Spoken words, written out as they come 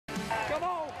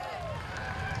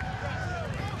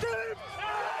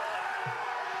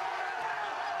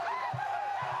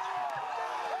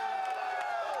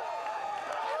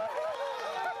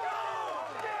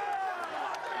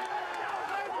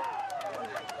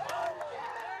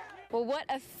Well, what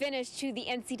a finish to the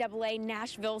NCAA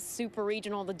Nashville Super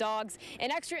Regional. The Dogs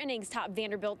in extra innings topped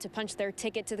Vanderbilt to punch their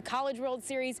ticket to the College World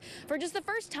Series for just the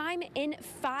first time in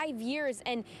 5 years.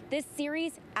 And this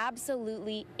series,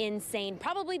 absolutely insane.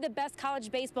 Probably the best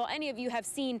college baseball any of you have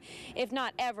seen, if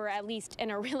not ever, at least in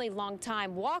a really long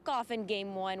time. Walk off in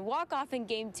game 1, walk off in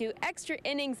game 2, extra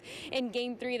innings in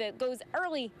game 3 that goes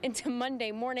early into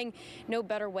Monday morning. No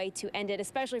better way to end it,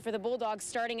 especially for the Bulldogs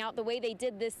starting out the way they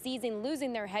did this season,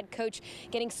 losing their head coach,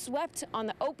 getting swept on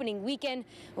the opening weekend.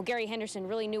 Well, Gary Henderson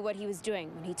really knew what he was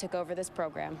doing when he took over this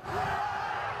program.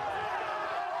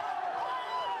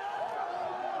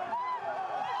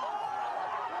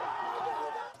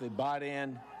 They bought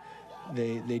in.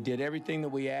 They did everything that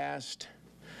we asked.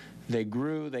 They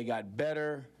grew. They got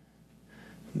better.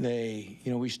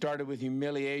 We started with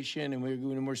humiliation,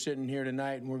 and we're sitting here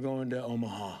tonight, and we're going to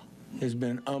Omaha. It's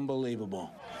been unbelievable.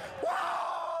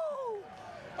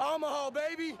 Omaha,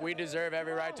 baby! We deserve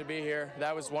every right to be here.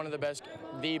 That was one of the best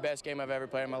game I've ever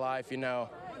played in my life.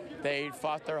 They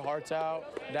fought their hearts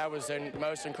out. That was the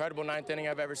most incredible ninth inning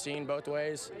I've ever seen both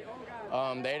ways.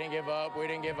 They didn't give up, we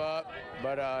didn't give up,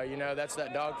 but that's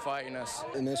that dog fight in us.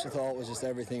 The initial thought was just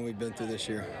everything we've been through this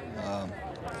year.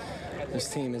 This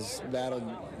team has battled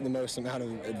the most amount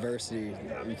of adversity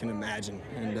you can imagine,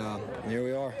 and here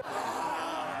we are.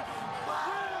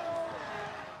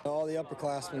 All the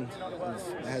upperclassmen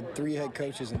have had 3 head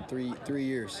coaches in three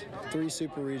years, 3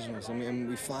 super regionals. I mean,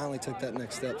 we finally took that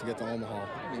next step to get to Omaha.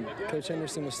 Coach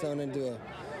Henderson was thrown into a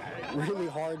really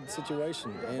hard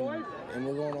situation, and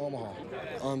we're going to Omaha.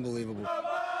 Unbelievable.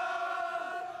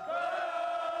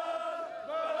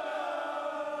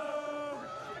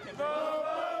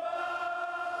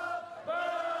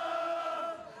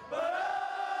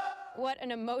 What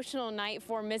an emotional night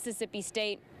for Mississippi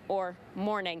State, or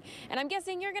morning. And I'm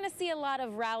guessing you're going to see a lot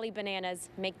of rally bananas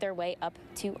make their way up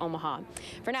to Omaha.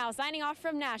 For now, signing off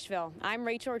from Nashville, I'm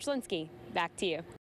Rachel Richlinski. Back to you.